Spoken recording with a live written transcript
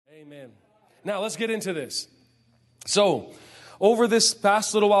Amen. Now let's get into this. So, over this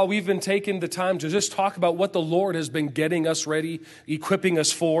past little while, we've been taking the time to just talk about what the Lord has been getting us ready, equipping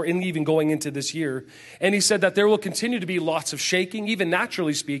us for, and even going into this year. And he said that there will continue to be lots of shaking, even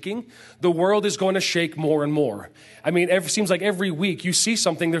naturally speaking. The world is going to shake more and more. I mean, it seems like every week you see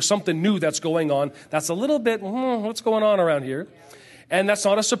something, there's something new that's going on. That's a little bit, what's going on around here? And that's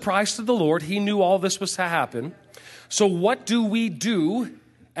not a surprise to the Lord. He knew all this was to happen. So what do we do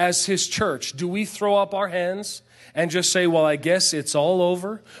as his church? Do we throw up our hands and just say, well, I guess it's all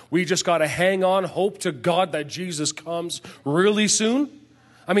over? We just got to hang on, hope to God that Jesus comes really soon?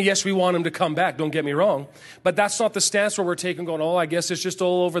 I mean, yes, we want him to come back, don't get me wrong. But that's not the stance where we're taking going, oh, I guess it's just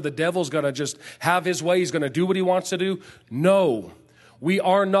all over. The devil's going to just have his way. He's going to do what he wants to do. No. We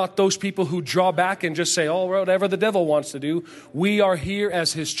are not those people who draw back and just say, oh, whatever the devil wants to do. We are here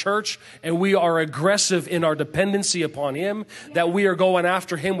as his church, and we are aggressive in our dependency upon him, that we are going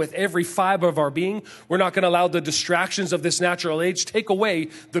after him with every fiber of our being. We're not going to allow the distractions of this natural age take away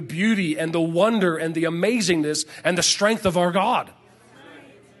the beauty and the wonder and the amazingness and the strength of our God.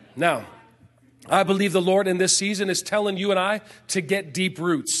 Now, I believe the Lord in this season is telling you and I to get deep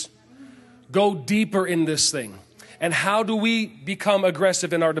roots. Go deeper in this thing. And how do we become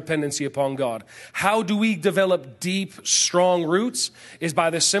aggressive in our dependency upon God? How do we develop deep, strong roots? Is by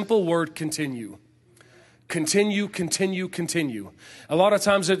the simple word continue. Continue, continue, continue. A lot of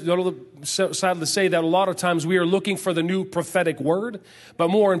times, sad to say that a lot of times we are looking for the new prophetic word. But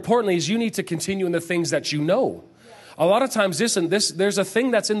more importantly is you need to continue in the things that you know. A lot of times there's a thing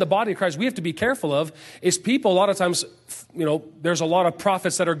that's in the body of Christ we have to be careful of, is people a lot of times, there's a lot of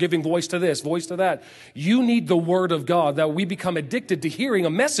prophets that are giving voice to this, voice to that. You need the word of God, that we become addicted to hearing a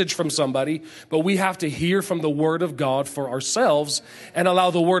message from somebody, but we have to hear from the word of God for ourselves and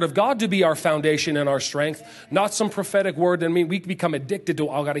allow the word of God to be our foundation and our strength, not some prophetic word. I mean, we become addicted to,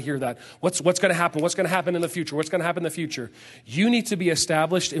 oh, I got to hear that. What's going to happen? What's going to happen in the future? What's going to happen in the future? You need to be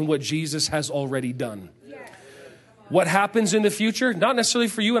established in what Jesus has already done. What happens in the future, not necessarily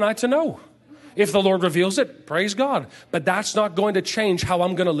for you and I to know. If the Lord reveals it, praise God. But that's not going to change how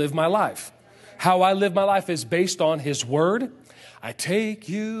I'm going to live my life. How I live my life is based on his word. I take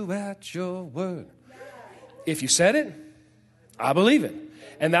you at your word. If you said it, I believe it.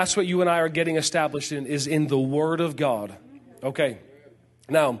 And that's what you and I are getting established in, is in the word of God. Okay.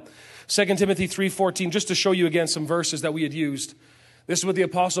 Now, 2 Timothy 3:14, just to show you again some verses that we had used. This is what the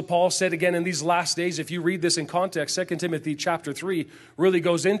Apostle Paul said again in these last days. If you read this in context, 2 Timothy chapter 3 really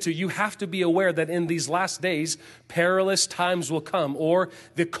goes into, you have to be aware that in these last days, perilous times will come, or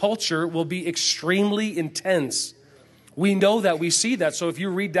the culture will be extremely intense. We know that, we see that. So if you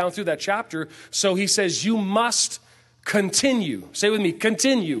read down through that chapter, so he says, you must continue. Say with me,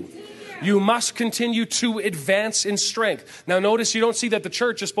 continue. You must continue to advance in strength. Now notice you don't see that the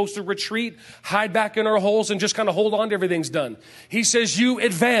church is supposed to retreat, hide back in our holes, and just kind of hold on to everything's done. He says you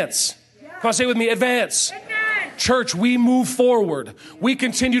advance. Come on, say with me, advance. Church, we move forward. We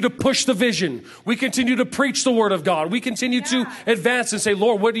continue to push the vision. We continue to preach the word of God. We continue to advance and say,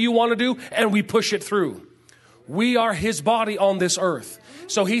 Lord, what do you want to do? And we push it through. We are his body on this earth.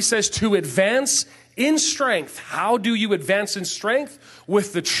 So he says to advance in strength. How do you advance in strength?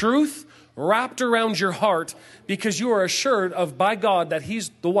 With the truth wrapped around your heart, because you are assured of by God that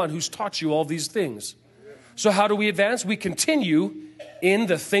he's the one who's taught you all these things. So how do we advance? We continue in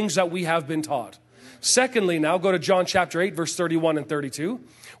the things that we have been taught. Secondly, now go to John chapter 8, verse 31 and 32.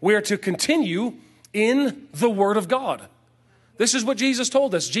 We are to continue in the word of God. This is what Jesus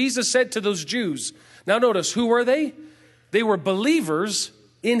told us. Jesus said to those Jews, now notice, who were they? They were believers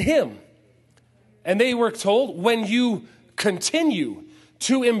in him. And they were told, when you continue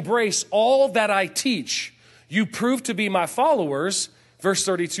to embrace all that I teach, you prove to be my followers. Verse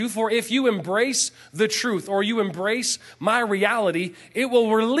 32, for if you embrace the truth, or you embrace my reality, it will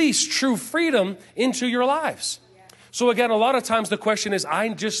release true freedom into your lives. So again, a lot of times the question is, I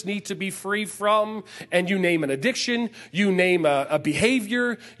just need to be free from, and you name an addiction, you name a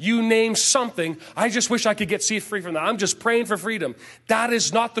behavior, you name something. I just wish I could get free from that. I'm just praying for freedom. That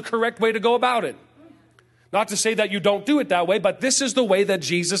is not the correct way to go about it. Not to say that you don't do it that way, but this is the way that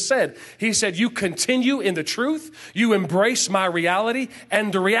Jesus said. He said, you continue in the truth, you embrace my reality,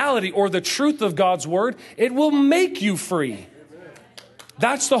 and the reality or the truth of God's word, it will make you free.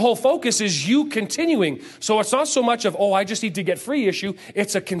 That's the whole focus, is you continuing. So it's not so much of, oh, I just need to get free issue.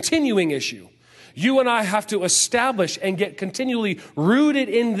 It's a continuing issue. You and I have to establish and get continually rooted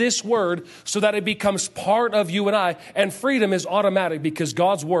in this word so that it becomes part of you and I. And freedom is automatic because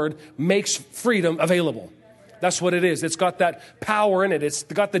God's word makes freedom available. That's what it is. It's got that power in it. It's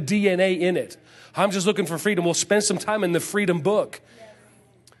got the DNA in it. I'm just looking for freedom. We'll spend some time in the freedom book.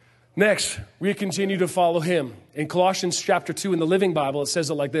 Next, we continue to follow him. In Colossians chapter 2 in the Living Bible, it says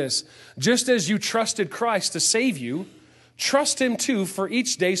it like this: just as you trusted Christ to save you, trust him too for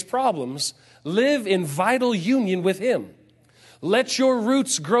each day's problems. Live in vital union with him. Let your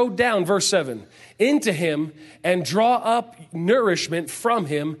roots grow down, verse 7, into him and draw up nourishment from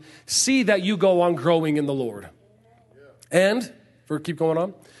him. See that you go on growing in the Lord. And, keep going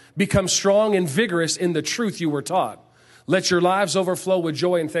on, become strong and vigorous in the truth you were taught. Let your lives overflow with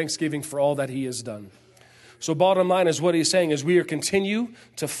joy and thanksgiving for all that he has done. So bottom line is what he's saying is we are continue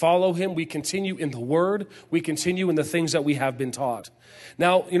to follow him. We continue in the word. We continue in the things that we have been taught.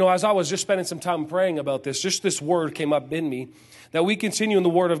 Now, as I was just spending some time praying about this, just this word came up in me, that we continue in the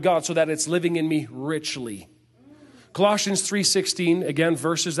word of God so that it's living in me richly. Colossians 3:16, again,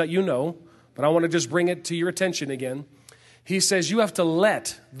 verses that you know, but I want to just bring it to your attention again. He says you have to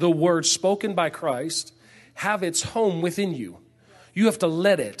let the word spoken by Christ have its home within you. You have to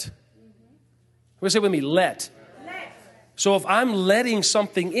let it. Say with me, let. So if I'm letting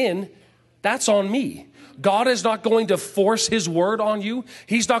something in, that's on me. God is not going to force his word on you.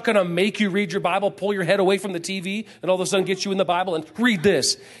 He's not going to make you read your Bible, pull your head away from the TV, and all of a sudden get you in the Bible and read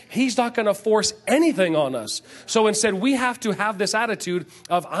this. He's not going to force anything on us. So instead, we have to have this attitude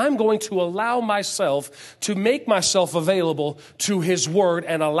of I'm going to allow myself to make myself available to his word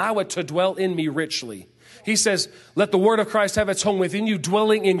and allow it to dwell in me richly. He says, let the word of Christ have its home within you,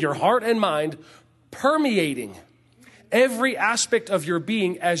 dwelling in your heart and mind, permeating every aspect of your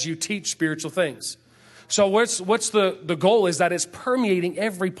being as you teach spiritual things. So what's the goal is that it's permeating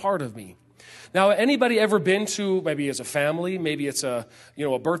every part of me. Now, anybody ever been to, maybe as a family, maybe it's a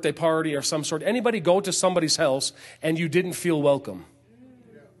birthday party or some sort, anybody go to somebody's house and you didn't feel welcome?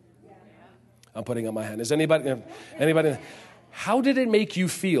 I'm putting up my hand. Is anybody, how did it make you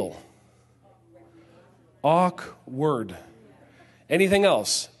feel? Awkward. Anything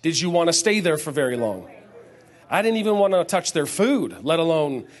else? Did you want to stay there for very long? I didn't even want to touch their food, let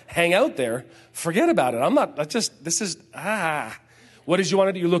alone hang out there. Forget about it. What did you want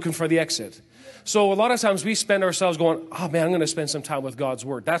to do? You're looking for the exit. So a lot of times we spend ourselves going, oh man, I'm going to spend some time with God's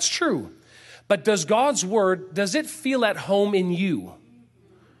word. That's true. But does God's word, does it feel at home in you?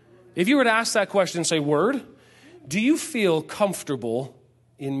 If you were to ask that question, say, word, do you feel comfortable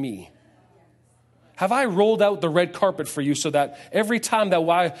in me? Have I rolled out the red carpet for you so that every time that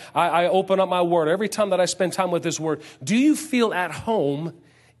I open up my word, every time that I spend time with this word, do you feel at home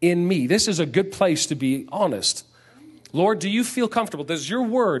in me? This is a good place to be honest. Lord, do you feel comfortable? Does your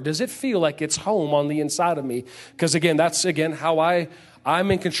word, does it feel like it's home on the inside of me? Because again, that's again how I'm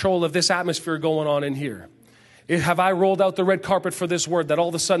in control of this atmosphere going on in here. Have I rolled out the red carpet for this word that all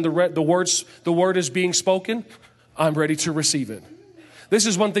of a sudden the word is being spoken? I'm ready to receive it. This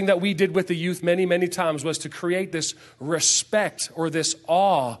is one thing that we did with the youth many, many times was to create this respect or this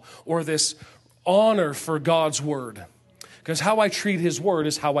awe or this honor for God's word. Because how I treat his word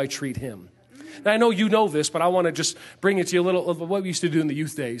is how I treat him. Now, I know you know this, but I want to just bring it to you a little of what we used to do in the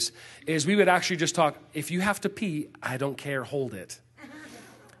youth days is we would actually just talk, if you have to pee, I don't care, hold it.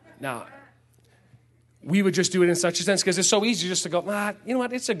 Now, we would just do it in such a sense because it's so easy just to go, you know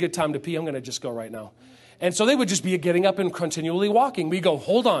what, it's a good time to pee. I'm going to just go right now. And so they would just be getting up and continually walking. We go,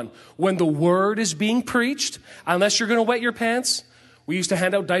 hold on. When the word is being preached, unless you're going to wet your pants, we used to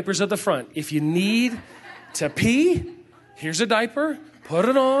hand out diapers at the front. If you need to pee, here's a diaper, put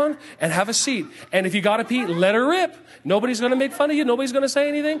it on, and have a seat. And if you got to pee, let her rip. Nobody's going to make fun of you. Nobody's going to say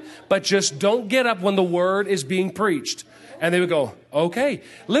anything. But just don't get up when the word is being preached. And they would go, okay.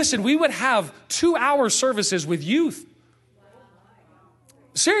 Listen, we would have 2-hour services with youth.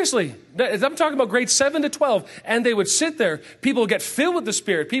 Seriously, I'm talking about grades 7 to 12, and they would sit there. People would get filled with the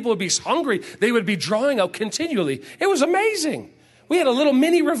Spirit. People would be hungry. They would be drawing out continually. It was amazing. We had a little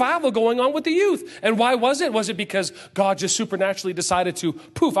mini revival going on with the youth. And why was it? Was it because God just supernaturally decided to,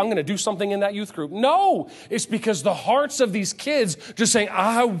 I'm going to do something in that youth group? No, it's because the hearts of these kids just saying,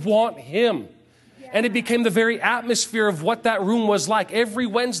 I want him. And it became the very atmosphere of what that room was like. Every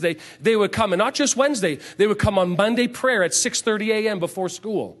Wednesday, they would come. And not just Wednesday, they would come on Monday prayer at 6:30 a.m. before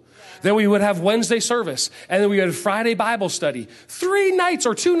school. Then we would have Wednesday service. And then we had Friday Bible study. 3 nights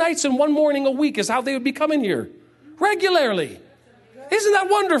or 2 nights and 1 morning a week is how they would be coming here regularly. Isn't that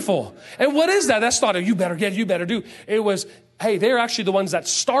wonderful? And what is that? That's not a you better do. It was, hey, they're actually the ones that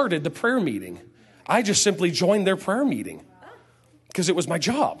started the prayer meeting. I just simply joined their prayer meeting because it was my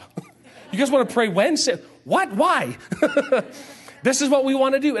job. You guys want to pray Wednesday? What? Why? This is what we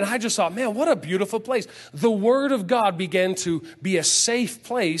want to do. And I just thought, man, what a beautiful place. The Word of God began to be a safe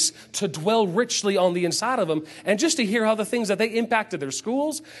place to dwell richly on the inside of them. And just to hear how the things that they impacted their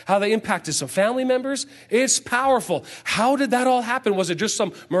schools, how they impacted some family members, it's powerful. How did that all happen? Was it just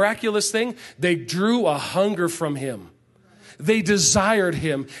some miraculous thing? They drew a hunger from Him. They desired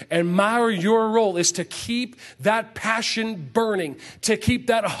Him. And your role is to keep that passion burning, to keep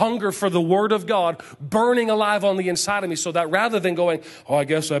that hunger for the Word of God burning alive on the inside of me, so that rather than going, oh, I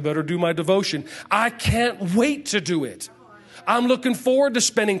guess I better do my devotion, I can't wait to do it. I'm looking forward to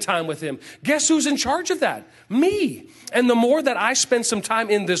spending time with Him. Guess who's in charge of that? Me. And the more that I spend some time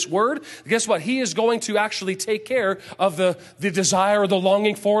in this Word, guess what? He is going to actually take care of the desire or the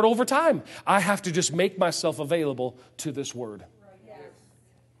longing for it over time. I have to just make myself available to this Word.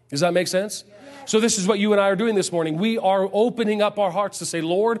 Does that make sense? So this is what you and I are doing this morning. We are opening up our hearts to say,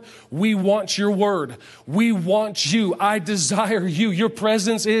 Lord, we want your Word. We want you. I desire you. Your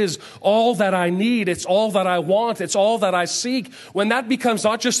presence is all that I need. It's all that I want. It's all that I seek. When that becomes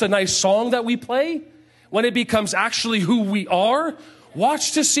not just a nice song that we play, when it becomes actually who we are,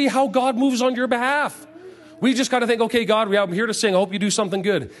 watch to see how God moves on your behalf. We just got to think, okay, God, I'm here to sing. I hope you do something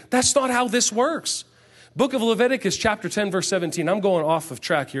good. That's not how this works. Book of Leviticus, chapter 10, verse 17. I'm going off of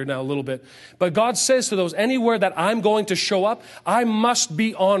track here now a little bit. But God says to those, anywhere that I'm going to show up, I must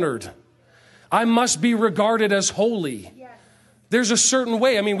be honored. I must be regarded as holy. There's a certain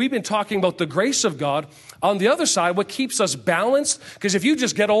way. I mean, we've been talking about the grace of God. On the other side, what keeps us balanced, because if you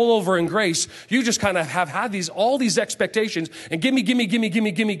just get all over in grace, you just kind of have had all these expectations and gimme. And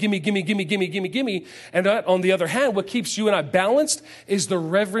on the other hand, what keeps you and I balanced is the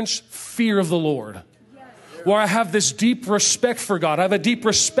reverence fear of the Lord. Where I have this deep respect for God. I have a deep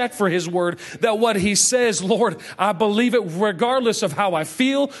respect for His Word, that what He says, Lord, I believe it regardless of how I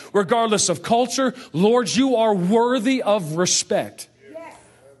feel, regardless of culture. Lord, you are worthy of respect. Yes.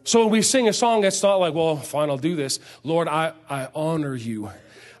 So when we sing a song, it's not like, well, fine, I'll do this. Lord, I honor you.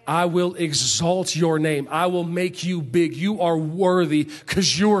 I will exalt your name. I will make you big. You are worthy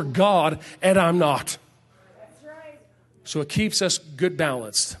because you're God and I'm not. That's right. So it keeps us good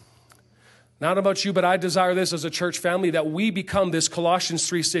balanced. Not about you, but I desire this as a church family, that we become this Colossians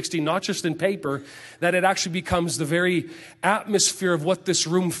 3:16, not just in paper, that it actually becomes the very atmosphere of what this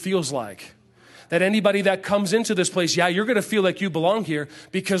room feels like. That anybody that comes into this place, yeah, you're going to feel like you belong here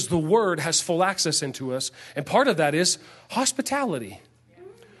because the Word has full access into us. And part of that is hospitality.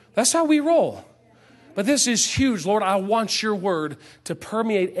 That's how we roll. But this is huge. Lord, I want your Word to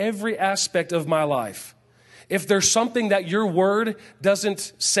permeate every aspect of my life. If there's something that your Word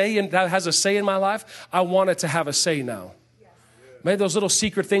doesn't say and that has a say in my life, I want it to have a say now. Maybe those little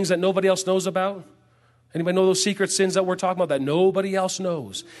secret things that nobody else knows about. Anybody know those secret sins that we're talking about that nobody else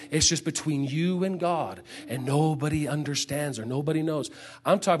knows? It's just between you and God, and nobody understands or nobody knows.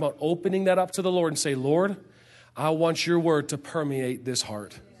 I'm talking about opening that up to the Lord and say, Lord, I want your Word to permeate this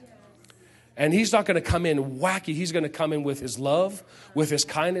heart. And He's not going to come in wacky. He's going to come in with His love, with His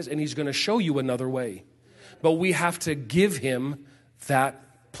kindness, and He's going to show you another way. But we have to give Him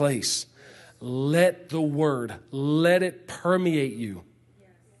that place. Let the Word, let it permeate you.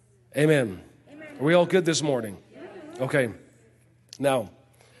 Amen. Are we all good this morning? Okay. Now,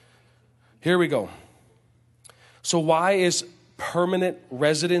 here we go. So why is permanent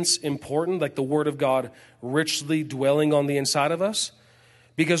residence important? Like the Word of God richly dwelling on the inside of us?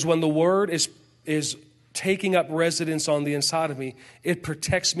 Because when the Word is taking up residence on the inside of me, it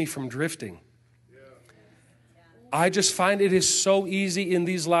protects me from drifting. I just find it is so easy in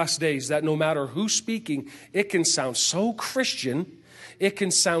these last days that no matter who's speaking, it can sound so Christian, it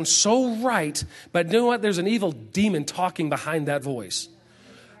can sound so right, but you know what? There's an evil demon talking behind that voice.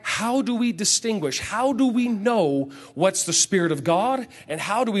 How do we distinguish? How do we know what's the Spirit of God? And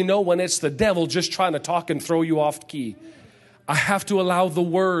how do we know when it's the devil just trying to talk and throw you off key? I have to allow the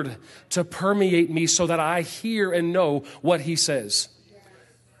Word to permeate me so that I hear and know what He says.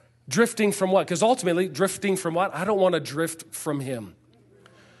 Drifting from what? Because ultimately, drifting from what? I don't want to drift from Him.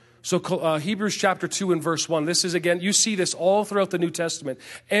 So Hebrews chapter 2 and verse 1. This is, again, you see this all throughout the New Testament.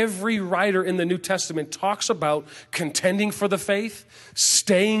 Every writer in the New Testament talks about contending for the faith,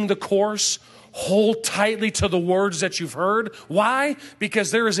 staying the course, hold tightly to the words that you've heard. Why?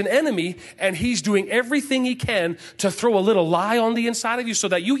 Because there is an enemy and he's doing everything he can to throw a little lie on the inside of you so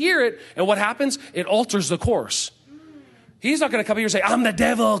that you hear it. And what happens? It alters the course. He's not going to come here and say, I'm the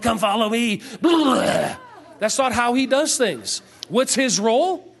devil, come follow me. Blah. That's not how he does things. What's his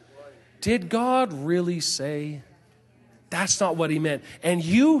role? Did God really say? That's not what he meant. And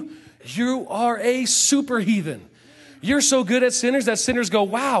you are a super heathen. You're so good at sinners that sinners go,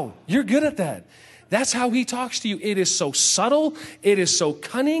 wow, you're good at that. That's how he talks to you. It is so subtle. It is so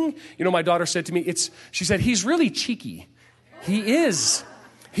cunning. You know, my daughter said to me, she said, he's really cheeky. He is.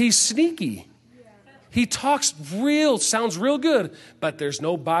 He's sneaky. He talks sounds real good, but there's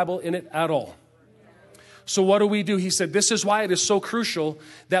no Bible in it at all. So what do? He said, this is why it is so crucial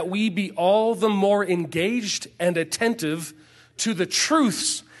that we be all the more engaged and attentive to the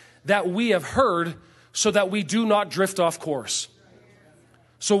truths that we have heard so that we do not drift off course.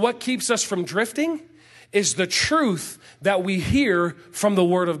 So what keeps us from drifting is the truth that we hear from the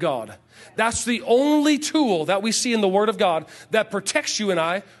Word of God. That's the only tool that we see in the Word of God that protects you and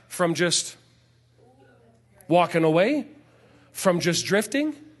I from just walking away, from just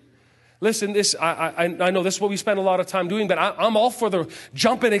drifting. Listen, I know this is what we spend a lot of time doing, but I'm all for the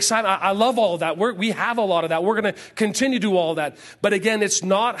jumping excitement. I love all of that. We have a lot of that. We're going to continue to do all of that. But again, it's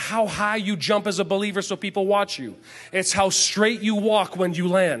not how high you jump as a believer so people watch you. It's how straight you walk when you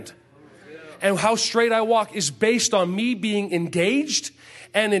land. And how straight I walk is based on me being engaged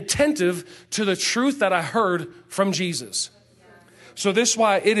and attentive to the truth that I heard from Jesus. So this is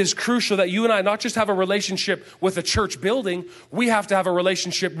why it is crucial that you and I not just have a relationship with a church building, we have to have a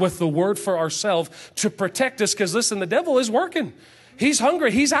relationship with the Word for ourselves to protect us. Because listen, the devil is working. He's hungry.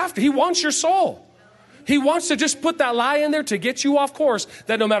 He wants your soul. He wants to just put that lie in there to get you off course,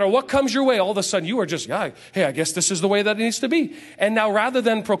 that no matter what comes your way, all of a sudden you are just, hey, I guess this is the way that it needs to be. And now rather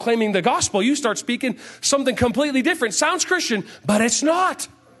than proclaiming the gospel, you start speaking something completely different. Sounds Christian, but it's not.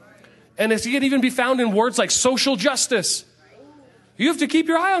 And it can even be found in words like social justice. You have to keep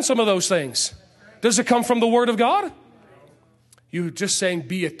your eye on some of those things. Does it come from the Word of God? You're just saying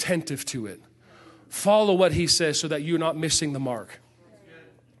be attentive to it. Follow what he says so that you're not missing the mark.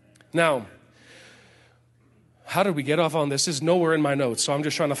 Now, how did we get off on this? This is nowhere in my notes, so I'm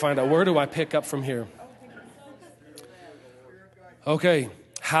just trying to find out where do I pick up from here. Okay,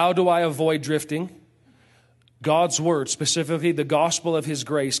 how do I avoid drifting? God's Word, specifically the gospel of his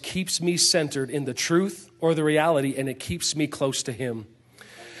grace, keeps me centered in the truth or the reality, and it keeps me close to him.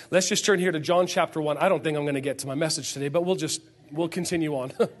 Let's just turn here to John chapter 1. I don't think I'm going to get to my message today, but we'll continue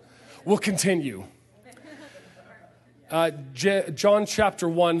on. We'll continue. John chapter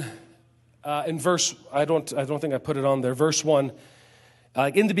 1, in verse, I don't think I put it on there. Verse 1,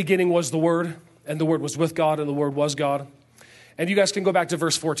 in the beginning was the Word, and the Word was with God, and the Word was God. And you guys can go back to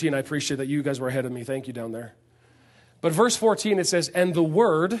verse 14. I appreciate that you guys were ahead of me. Thank you down there. But verse 14, it says, and the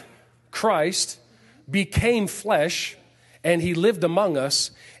Word, Christ, became flesh, and he lived among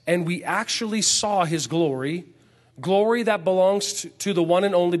us, and we actually saw his glory that belongs to the one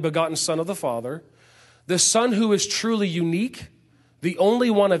and only begotten Son of the Father, the Son who is truly unique, the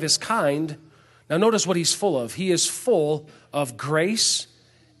only one of his kind. Now notice what he's full of. He is full of grace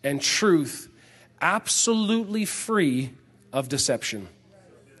and truth, absolutely free of deception.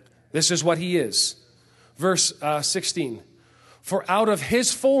 This is what he is. Verse 16, for out of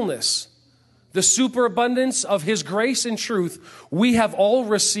his fullness, the superabundance of his grace and truth, we have all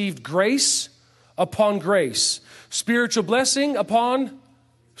received grace upon grace, spiritual blessing upon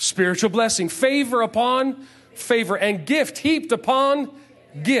spiritual blessing, favor upon favor, and gift heaped upon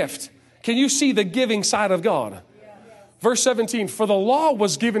gift. Can you see the giving side of God? Verse 17, for the law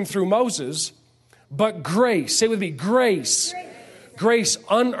was given through Moses, but grace, say it with me, grace,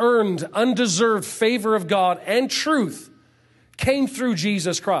 unearned, undeserved favor of God and truth came through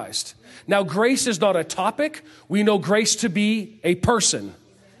Jesus Christ. Now, grace is not a topic. We know grace to be a person.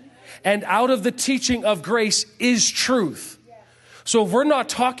 And out of the teaching of grace is truth. So if we're not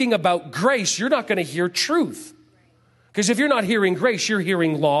talking about grace, you're not going to hear truth. Because if you're not hearing grace, you're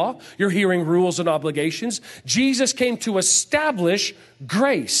hearing law, you're hearing rules and obligations. Jesus came to establish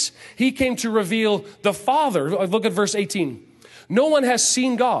grace. He came to reveal the Father. Look at verse 18. No one has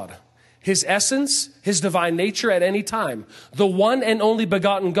seen God, his essence, his divine nature at any time. The one and only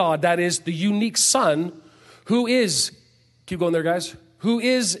begotten God, that is the unique Son, who is, keep going there, guys, who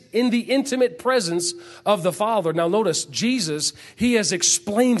is in the intimate presence of the Father. Now notice, Jesus, he has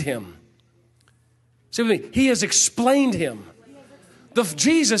explained him. Say with me, he has explained him.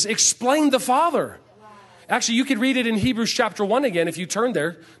 Jesus explained the Father. Actually, you could read it in Hebrews chapter 1 again if you turn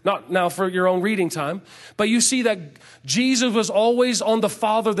there, not now for your own reading time. But you see that Jesus was always on the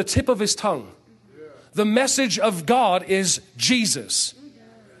Father, the tip of his tongue. The message of God is Jesus.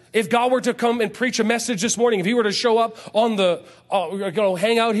 If God were to come and preach a message this morning, if he were to show up on the,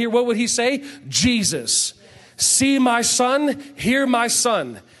 hang out here, what would he say? Jesus. See my Son, hear my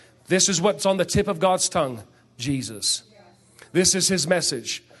Son. This is what's on the tip of God's tongue, Jesus. This is his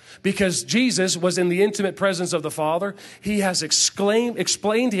message. Because Jesus was in the intimate presence of the Father, he has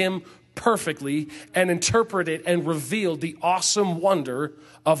explained him perfectly and interpreted and revealed the awesome wonder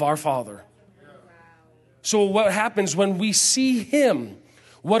of our Father. So what happens when we see him?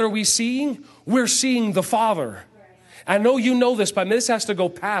 What are we seeing? We're seeing the Father. I know you know this, but this has to go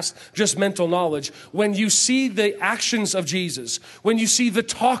past just mental knowledge. When you see the actions of Jesus, when you see the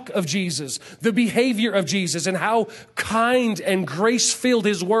talk of Jesus, the behavior of Jesus, and how kind and grace-filled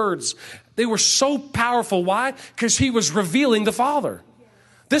his words, they were so powerful. Why? Because he was revealing the Father.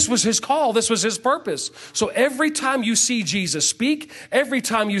 This was his call. This was his purpose. So every time you see Jesus speak, every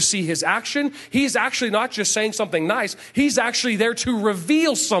time you see his action, he's actually not just saying something nice. He's actually there to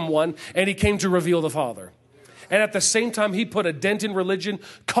reveal someone, and he came to reveal the Father. And at the same time, he put a dent in religion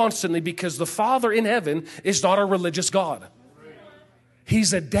constantly, because the Father in heaven is not a religious God.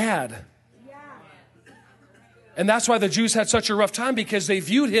 He's a dad. And that's why the Jews had such a rough time, because they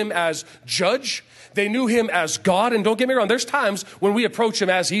viewed him as judge. They knew him as God. And don't get me wrong, there's times when we approach him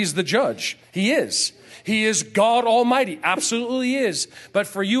as he's the judge. He is. He is God Almighty. Absolutely is. But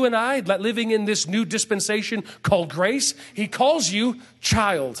for you and I, living in this new dispensation called grace, he calls you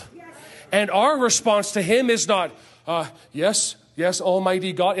child. And our response to him is not, yes,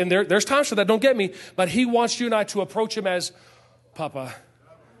 Almighty God. And there's times for that, don't get me. But he wants you and I to approach him as, Papa,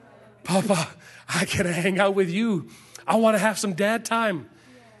 I can hang out with you. I want to have some dad time.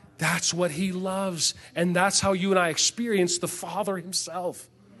 That's what he loves. And that's how you and I experience the Father himself.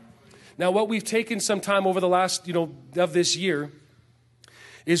 Now, what we've taken some time over the last, of this year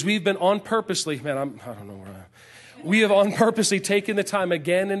is we've been on purposely, I don't know where I am. We have on purposely taken the time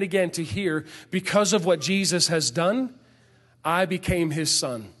again and again to hear, because of what Jesus has done, I became his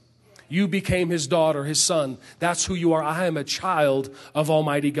son. You became his daughter, his son. That's who you are. I am a child of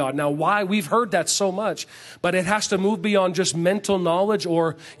Almighty God. Now, why? We've heard that so much, but it has to move beyond just mental knowledge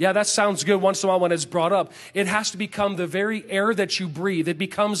or, yeah, that sounds good once in a while when it's brought up. It has to become the very air that you breathe. It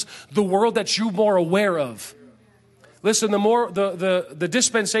becomes the world that you're more aware of. Listen, the more the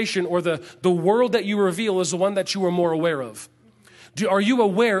dispensation or the world that you reveal is the one that you are more aware of. Are you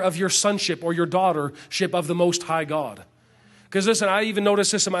aware of your sonship or your daughtership of the Most High God? Because listen, I even notice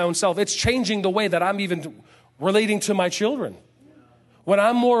this in my own self. It's changing the way that I'm even relating to my children. When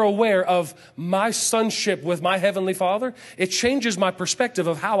I'm more aware of my sonship with my Heavenly Father, it changes my perspective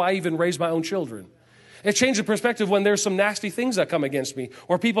of how I even raise my own children. It changes the perspective when there's some nasty things that come against me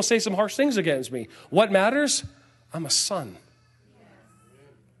or people say some harsh things against me. What matters? I'm a son.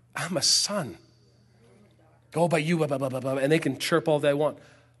 I'm a son. Go by you, blah, blah, blah, blah, and they can chirp all they want.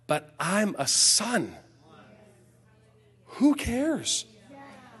 But I'm a son. Who cares?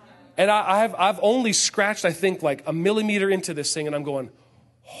 And I've only scratched, I think, like a millimeter into this thing, and I'm going,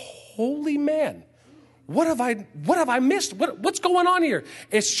 holy man, what have I missed? What's going on here?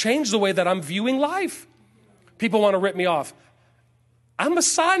 It's changed the way that I'm viewing life. People want to rip me off. I'm a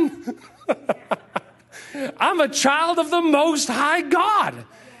son. I'm a child of the Most High God.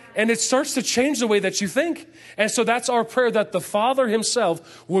 And it starts to change the way that you think. And so that's our prayer, that the Father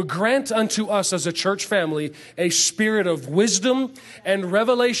himself will grant unto us as a church family a spirit of wisdom and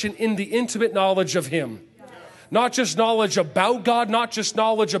revelation in the intimate knowledge of him. Not just knowledge about God, not just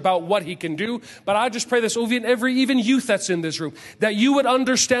knowledge about what he can do, but I just pray this over every even youth that's in this room, that you would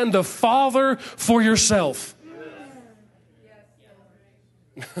understand the Father for yourself.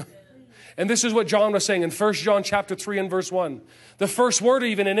 And this is what John was saying in 1 John chapter 3 and verse 1. The first word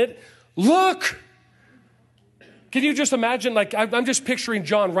even in it, look. Can you just imagine, like, I'm just picturing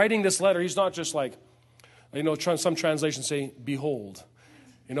John writing this letter. He's not just like, some translations say, behold.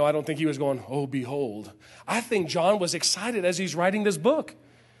 I don't think he was going, oh, behold. I think John was excited as he's writing this book.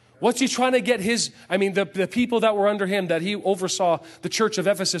 What's he trying to get the people that were under him, that he oversaw the church of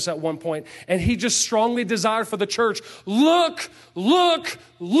Ephesus at one point, and he just strongly desired for the church, look.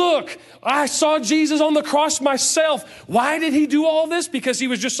 I saw Jesus on the cross myself. Why did he do all this? Because he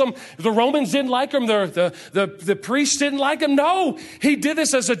was just the Romans didn't like him, the priests didn't like him. No, he did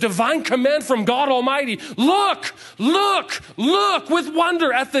this as a divine command from God Almighty. Look with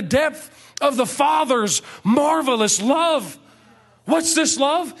wonder at the depth of the Father's marvelous love. What's this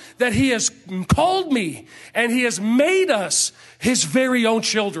love? That he has called me and he has made us his very own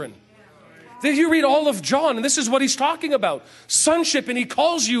children. Then you read all of John, and this is what he's talking about. Sonship, and he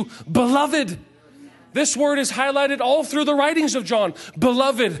calls you beloved. This word is highlighted all through the writings of John.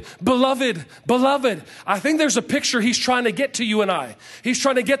 Beloved, beloved, beloved. I think there's a picture he's trying to get to you and I. He's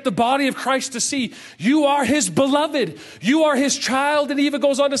trying to get the body of Christ to see you are his beloved. You are his child. And he even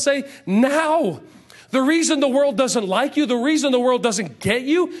goes on to say, now. The reason the world doesn't like you, the reason the world doesn't get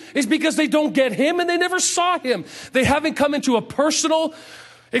you is because they don't get him and they never saw him. They haven't come into a personal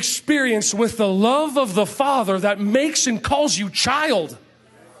experience with the love of the Father that makes and calls you child.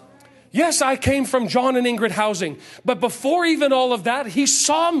 Yes, I came from John and Ingrid Housing, but before even all of that, he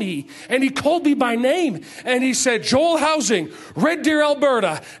saw me and he called me by name and he said, Joel Housing, Red Deer,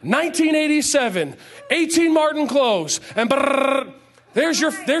 Alberta, 1987, 18 Martin Close, and brrr, there's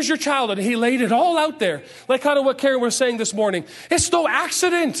your child. And he laid it all out there. Like kind of what Karen was saying this morning. It's no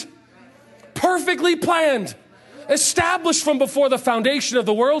accident. Perfectly planned. Established from before the foundation of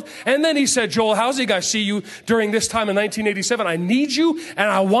the world. And then he said, Joel Housing, I see you during this time in 1987. I need you and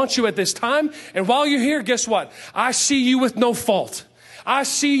I want you at this time. And while you're here, guess what? I see you with no fault. I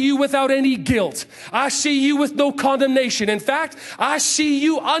see you without any guilt. I see you with no condemnation. In fact, I see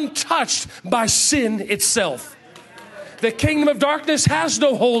you untouched by sin itself. The kingdom of darkness has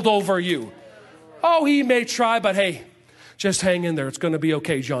no hold over you. Oh, he may try, but hey, just hang in there. It's going to be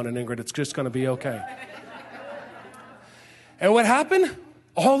okay, John and Ingrid. It's just going to be okay. And what happened?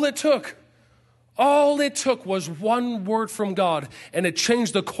 All it took was one word from God, and it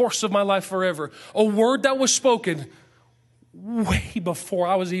changed the course of my life forever. A word that was spoken way before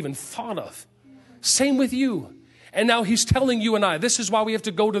I was even thought of. Same with you. And now he's telling you and I, this is why we have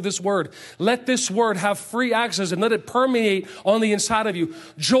to go to this word. Let this word have free access and let it permeate on the inside of you.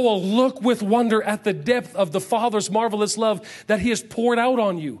 Joel, look with wonder at the depth of the Father's marvelous love that he has poured out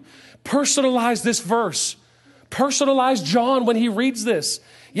on you. Personalize this verse. Personalize John when he reads this.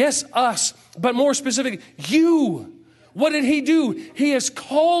 Yes, us, but more specific, you. What did he do? He has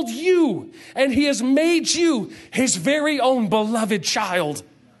called you and he has made you his very own beloved child.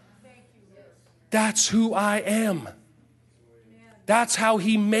 That's who I am. That's how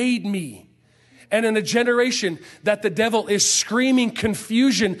he made me. And in a generation that the devil is screaming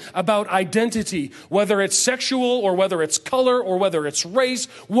confusion about identity, whether it's sexual or whether it's color or whether it's race,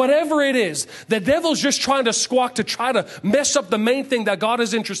 whatever it is, the devil's just trying to squawk to try to mess up the main thing that God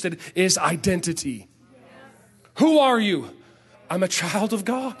is interested in is identity. Who are you? I'm a child of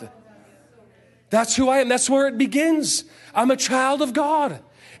God. That's who I am. That's where it begins. I'm a child of God.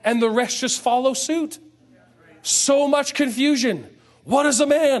 And the rest just follow suit. So much confusion. What is a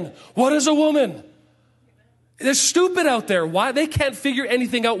man? What is a woman? They're stupid out there. Why? They can't figure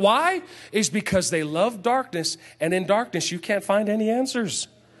anything out. Why? Is because they love darkness. And in darkness, you can't find any answers.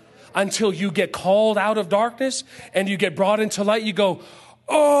 Until you get called out of darkness and you get brought into light, you go,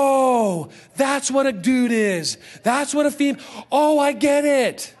 oh, that's what a dude is. That's what a female. Oh, I get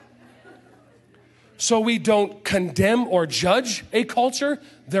it. So we don't condemn or judge a culture.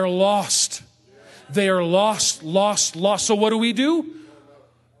 They're lost. They are lost. So what do?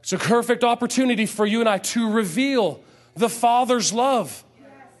 It's a perfect opportunity for you and I to reveal the Father's love.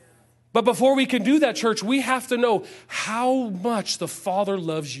 But before we can do that, church, we have to know how much the Father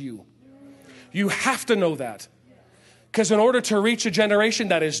loves you. You have to know that. Because in order to reach a generation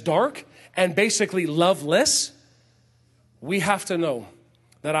that is dark and basically loveless, we have to know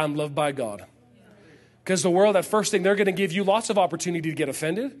that I'm loved by God. Because the world, at first thing, they're going to give you lots of opportunity to get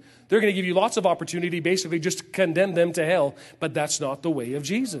offended. They're going to give you lots of opportunity basically just to condemn them to hell. But that's not the way of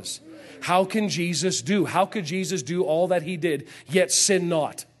Jesus. How can Jesus do? How could Jesus do all that he did, yet sin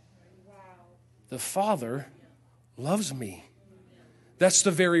not? The Father loves me. That's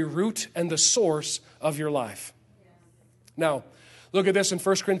the very root and the source of your life. Now, look at this in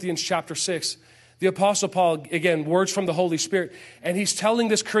 1 Corinthians chapter 6. The Apostle Paul, again, words from the Holy Spirit, and he's telling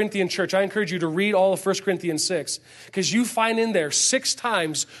this Corinthian church, I encourage you to read all of 1 Corinthians 6, because you find in there 6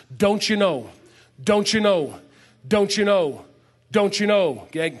 times, don't you know, don't you know, don't you know, don't you know.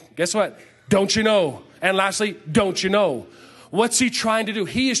 Okay, guess what? Don't you know. And lastly, don't you know. What's he trying to do?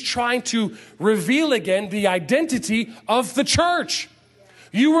 He is trying to reveal again the identity of the church.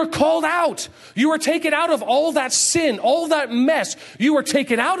 You were called out. You were taken out of all that sin, all that mess. You were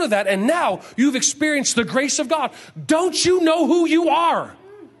taken out of that, and now you've experienced the grace of God. Don't you know who you are?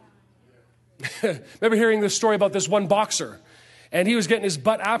 Remember hearing this story about this one boxer, and he was getting his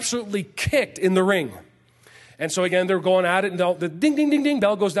butt absolutely kicked in the ring. And so again, they're going at it, and the ding, ding, ding, ding,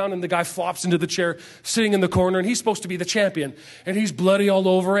 bell goes down, and the guy flops into the chair, sitting in the corner, and he's supposed to be the champion. And he's bloody all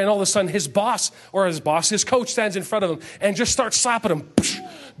over, and all of a sudden, his coach stands in front of him and just starts slapping him. Psh,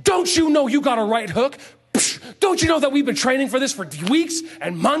 don't you know you got a right hook? Psh, don't you know that we've been training for this for weeks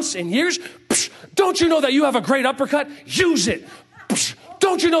and months and years? Psh, don't you know that you have a great uppercut? Use it. Psh,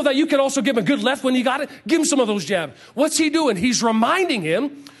 don't you know that you can also give him a good left when you got it? Give him some of those jabs. What's he doing? He's reminding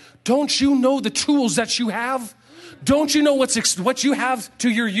him, don't you know the tools that you have? Don't you know what you have to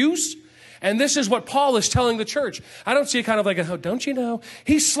your use? And this is what Paul is telling the church. I don't see it kind of like, oh, don't you know?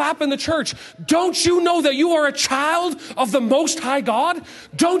 He's slapping the church. Don't you know that you are a child of the Most High God?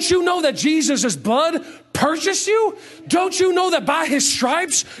 Don't you know that Jesus' blood purchased you? Don't you know that by his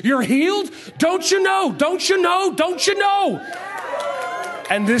stripes you're healed? Don't you know? Don't you know? Don't you know?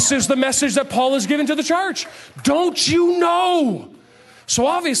 And this is the message that Paul is giving to the church. Don't you know? So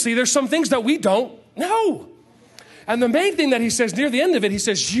obviously there's some things that we don't know. And the main thing that he says near the end of it, he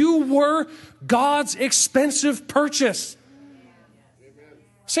says, you were God's expensive purchase.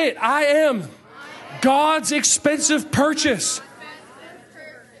 Say it, I am God's expensive purchase.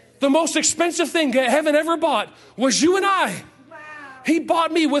 The most expensive thing that heaven ever bought was you and I. He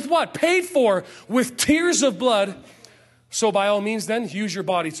bought me with what? Paid for with tears of blood. So by all means then, use your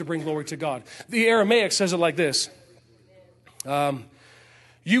body to bring glory to God. The Aramaic says it like this.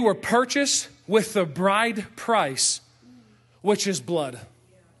 You were purchased with the bride price, which is blood.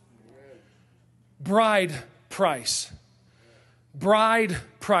 Bride price. Bride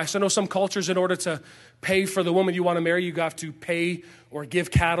price. I know some cultures, in order to pay for the woman you want to marry, you have to pay or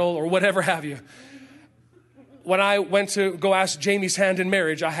give cattle or whatever have you. When I went to go ask Jamie's hand in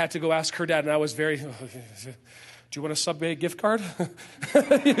marriage, I had to go ask her dad, and I was very, do you want a Subway gift card?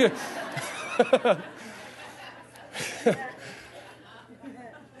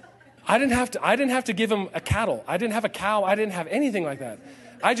 I didn't have to give him a cattle. I didn't have a cow. I didn't have anything like that.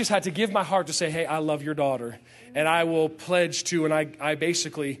 I just had to give my heart to say, hey, I love your daughter. And I will pledge to, and I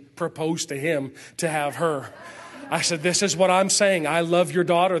basically proposed to him to have her. I said, this is what I'm saying. I love your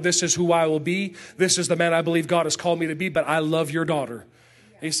daughter. This is who I will be. This is the man I believe God has called me to be, but I love your daughter.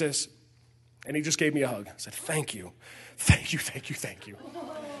 He says, and he just gave me a hug. I said, thank you. Thank you, thank you, thank you.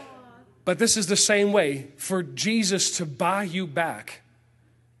 But this is the same way for Jesus to buy you back.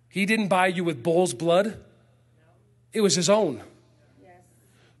 He didn't buy you with bull's blood. It was his own.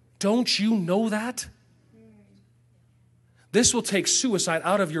 Don't you know that? This will take suicide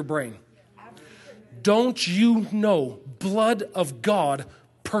out of your brain. Don't you know blood of God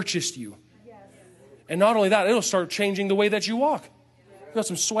purchased you? And not only that, it'll start changing the way that you walk. You got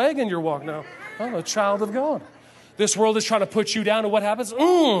some swag in your walk now. I'm a child of God. This world is trying to put you down, and what happens?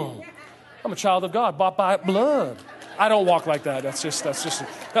 I'm a child of God, bought by blood. I don't walk like that.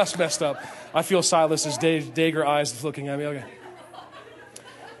 That's messed up. I feel Silas's dagger eyes looking at me. Okay.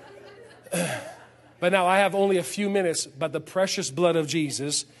 But now I have only a few minutes, but the precious blood of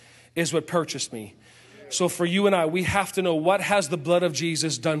Jesus is what purchased me. So for you and I, we have to know, what has the blood of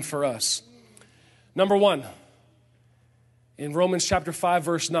Jesus done for us? Number one, in Romans chapter 5,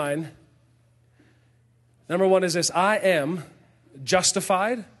 verse 9, number one is this: I am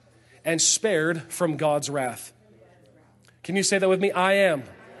justified and spared from God's wrath. Can you say that with me? I am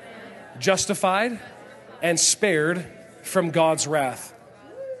justified and spared from God's wrath.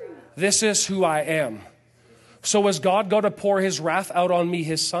 This is who I am. So is God going to pour his wrath out on me,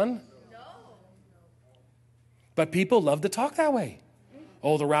 his son? But people love to talk that way.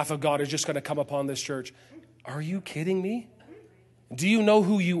 Oh, the wrath of God is just going to come upon this church. Are you kidding me? Do you know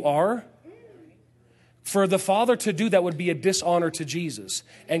who you are? For the Father to do that would be a dishonor to Jesus.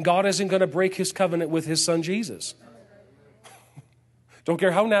 And God isn't going to break his covenant with his son Jesus. Don't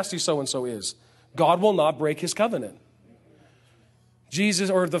care how nasty so-and-so is. God will not break his covenant. Jesus,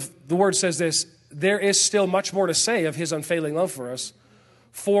 or the word says this: there is still much more to say of his unfailing love for us.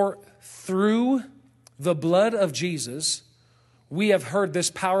 For through the blood of Jesus, we have heard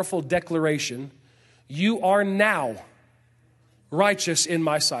this powerful declaration: you are now righteous in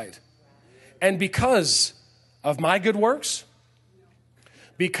my sight. And because of my good works,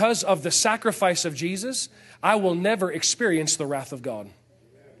 because of the sacrifice of Jesus, I will never experience the wrath of God.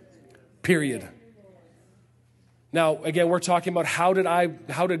 Period. Now, again, we're talking about how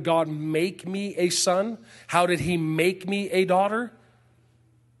did God make me a son? How did he make me a daughter?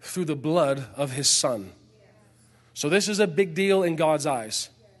 Through the blood of his son. So this is a big deal in God's eyes.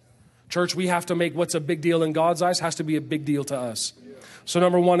 Church, we have to make what's a big deal in God's eyes has to be a big deal to us. So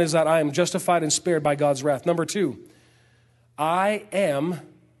number one is that I am justified and spared by God's wrath. Number two, I am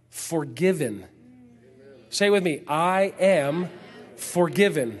forgiven. Say it with me. I am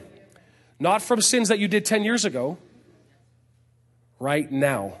forgiven. Not from sins that you did 10 years ago. Right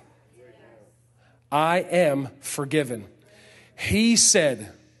now. I am forgiven. He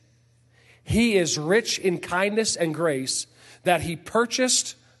said, he is rich in kindness and grace, that he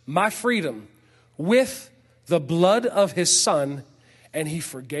purchased my freedom with the blood of his son, and he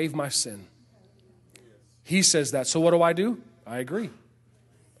forgave my sin. He says that. So what do? I agree.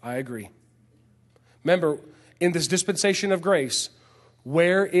 I agree. Remember, in this dispensation of grace,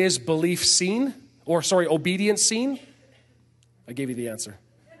 where is belief seen? Obedience seen? I gave you the answer.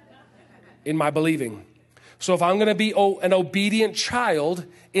 In my believing. So if I'm going to be an obedient child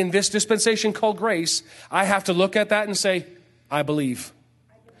in this dispensation called grace, I have to look at that and say, I believe.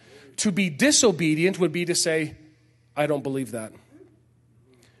 To be disobedient would be to say, I don't believe that.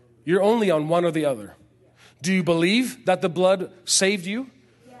 You're only on one or the other. Do you believe that the blood saved you?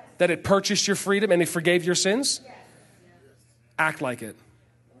 that it purchased your freedom and it forgave your sins? Act like it.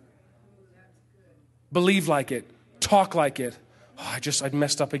 Believe like it. Talk like it. Oh, I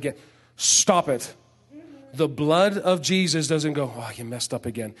messed up again. Stop it. The blood of Jesus doesn't go, oh, you messed up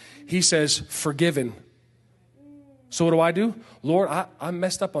again. He says, forgiven. So what do? Lord, I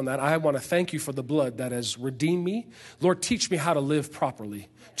messed up on that. I want to thank you for the blood that has redeemed me. Lord, teach me how to live properly.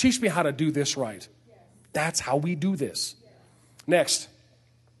 Teach me how to do this right. That's how we do this. Next.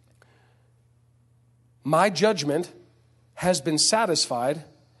 My judgment has been satisfied,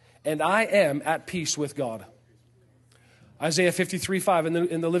 and I am at peace with God. Isaiah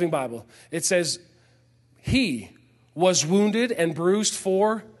 53:5 in the Living Bible. It says, He was wounded and bruised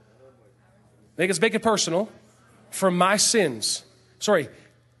for, make it personal, for my sins. Sorry,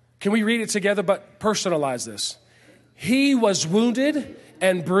 can we read it together but personalize this? He was wounded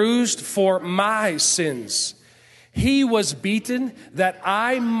and bruised for my sins. He was beaten that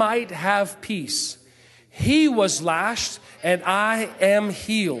I might have peace. He was lashed and I am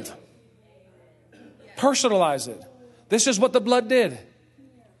healed. Personalize it. This is what the blood did.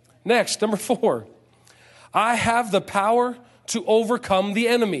 Next, number 4. I have the power to overcome the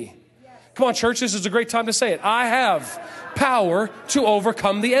enemy. Come on, church, this is a great time to say it. I have power to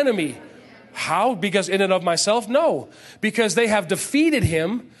overcome the enemy. How? Because in and of myself? No. Because they have defeated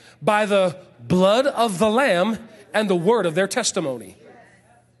him by the blood of the Lamb and the word of their testimony.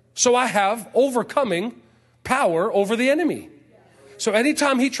 So I have overcoming power over the enemy. So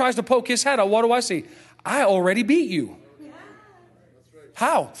anytime he tries to poke his head out, what do I see? I already beat you.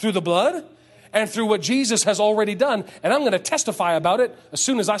 How? Through the blood and through what Jesus has already done. And I'm going to testify about it as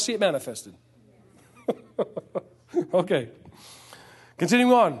soon as I see it manifested. Okay.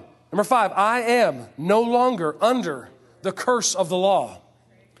 Continuing on. Number 5, I am no longer under the curse of the law.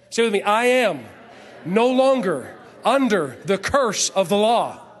 Say with me, I am no longer under the curse of the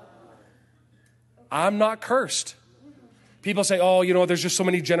law. I'm not cursed. People say, oh, there's just so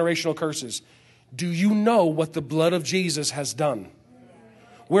many generational curses. Do you know what the blood of Jesus has done?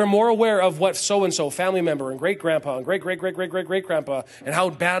 We're more aware of what so-and-so, family member and great-grandpa and great-great-great-great-great-great-grandpa and how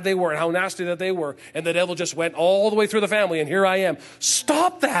bad they were and how nasty that they were. And the devil just went all the way through the family and here I am.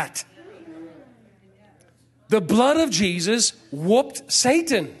 Stop that. The blood of Jesus whooped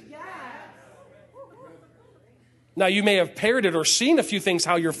Satan. Now, you may have parroted or seen a few things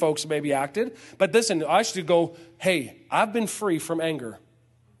how your folks maybe acted. But listen, I should go, hey, I've been free from anger.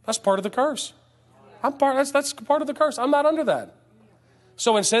 That's part of the curse. That's part of the curse. I'm not under that.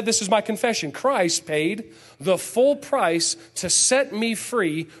 So instead, this is my confession. Christ paid the full price to set me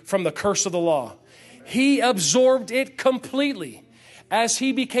free from the curse of the law. He absorbed it completely as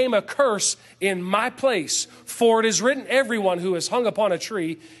he became a curse in my place. For it is written, everyone who is hung upon a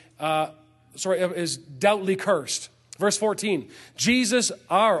tree is doubly cursed. Verse 14, Jesus,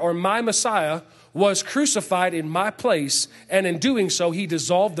 my Messiah, was crucified in my place, and in doing so, he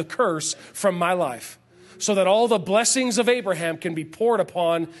dissolved the curse from my life, so that all the blessings of Abraham can be poured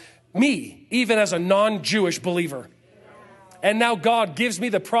upon me, even as a non-Jewish believer. And now God gives me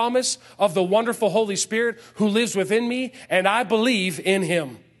the promise of the wonderful Holy Spirit who lives within me, and I believe in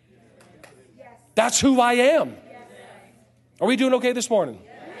him. That's who I am. Are we doing okay this morning?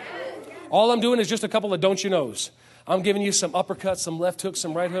 All I'm doing is just a couple of don't you knows. I'm giving you some uppercuts, some left hooks,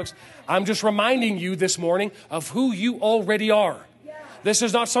 some right hooks. I'm just reminding you this morning of who you already are. This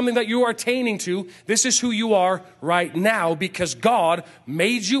is not something that you are attaining to. This is who you are right now because God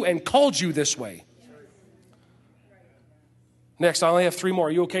made you and called you this way. Next, I only have 3 more.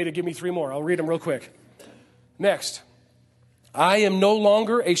 Are you okay to give me 3 more? I'll read them real quick. Next, I am no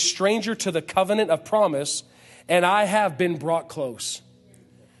longer a stranger to the covenant of promise, and I have been brought close.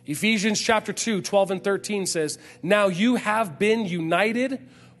 Ephesians chapter 2, 12 and 13 says, now you have been united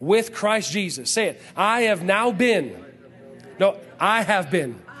with Christ Jesus. Say it. I have been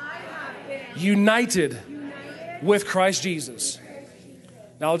united with Christ Jesus.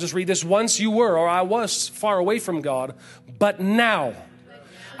 Now I'll just read this. Once you were, or I was, far away from God, but now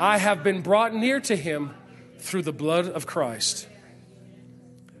I have been brought near to him through the blood of Christ.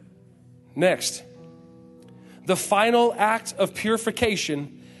 Next, the final act of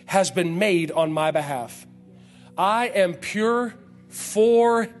purification has been made on my behalf. I am pure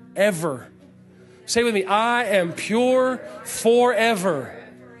forever. Say with me, I am pure forever.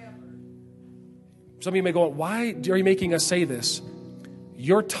 Some of you may go, why are you making us say this?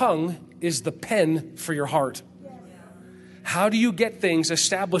 Your tongue is the pen for your heart. How do you get things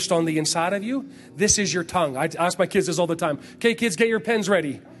established on the inside of you? This is your tongue. I ask my kids this all the time. Okay, kids, get your pens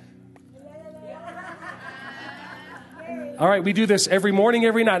ready. All right, we do this every morning,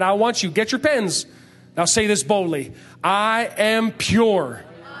 every night. I want you, get your pens. Now say this boldly. I am pure.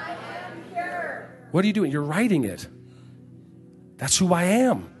 What are you doing? You're writing it. That's who I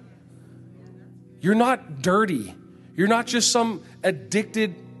am. You're not dirty. You're not just some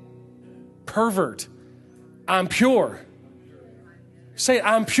addicted pervert. I'm pure. Say,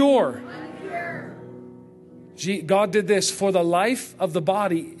 I'm pure. God did this. For the life of the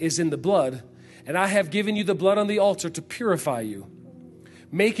body is in the blood, and I have given you the blood on the altar to purify you,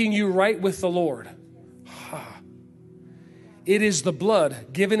 making you right with the Lord. It is the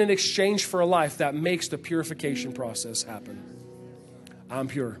blood given in exchange for a life that makes the purification process happen. I'm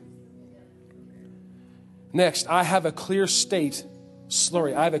pure. Next, I have a clear slate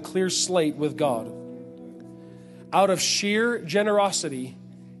with God. Out of sheer generosity,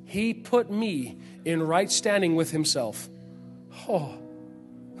 He put me in right standing with Himself. Oh,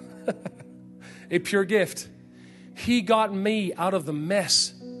 a pure gift. He got me out of the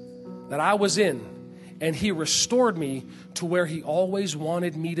mess that I was in, and He restored me to where He always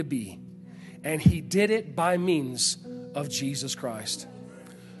wanted me to be. And He did it by means of Jesus Christ.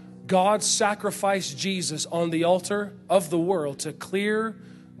 God sacrificed Jesus on the altar of the world to clear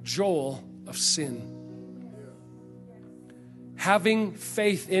Joel of sin. Having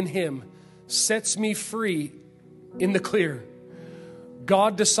faith in Him sets me free in the clear.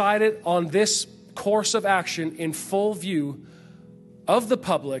 God decided on this course of action in full view of the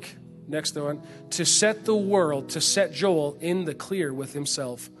public, next one, to set the world, to set Joel in the clear with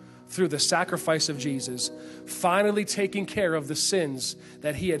himself through the sacrifice of Jesus, finally taking care of the sins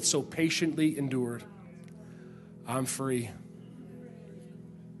that he had so patiently endured. I'm free.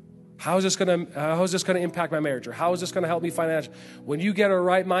 How is this going to impact my marriage? Or how is this going to help me financially? When you get a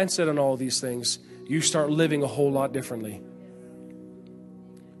right mindset on all these things, you start living a whole lot differently.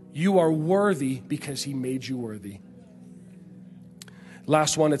 You are worthy because He made you worthy.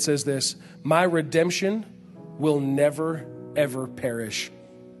 Last one, it says this: my redemption will never, ever perish.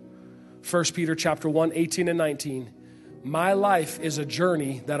 1 Peter chapter 1, 18 and 19. My life is a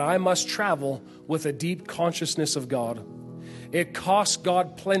journey that I must travel with a deep consciousness of God. It costs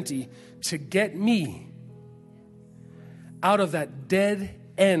God plenty to get me out of that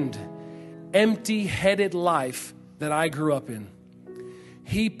dead-end, empty-headed life that I grew up in.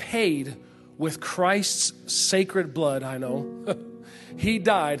 He paid with Christ's sacred blood, I know. He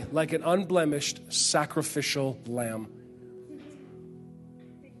died like an unblemished sacrificial lamb.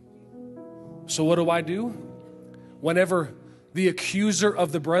 So what do? Whenever the accuser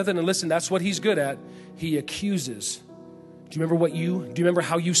of the brethren, and listen, that's what he's good at, he accuses. Do you remember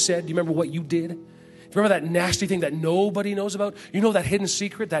how you said? Do you remember what you did? Do you remember that nasty thing that nobody knows about? You know that hidden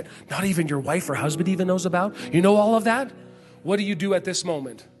secret that not even your wife or husband even knows about? You know all of that? What do you do at this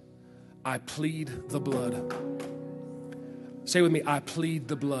moment? I plead the blood. Say with me, I plead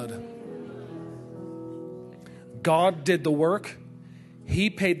the blood. God did the work. He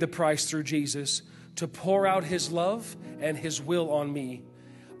paid the price through Jesus to pour out His love and His will on me.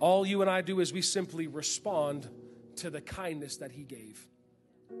 All you and I do is we simply respond to the kindness that He gave.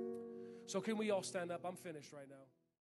 So can we all stand up? I'm finished right now.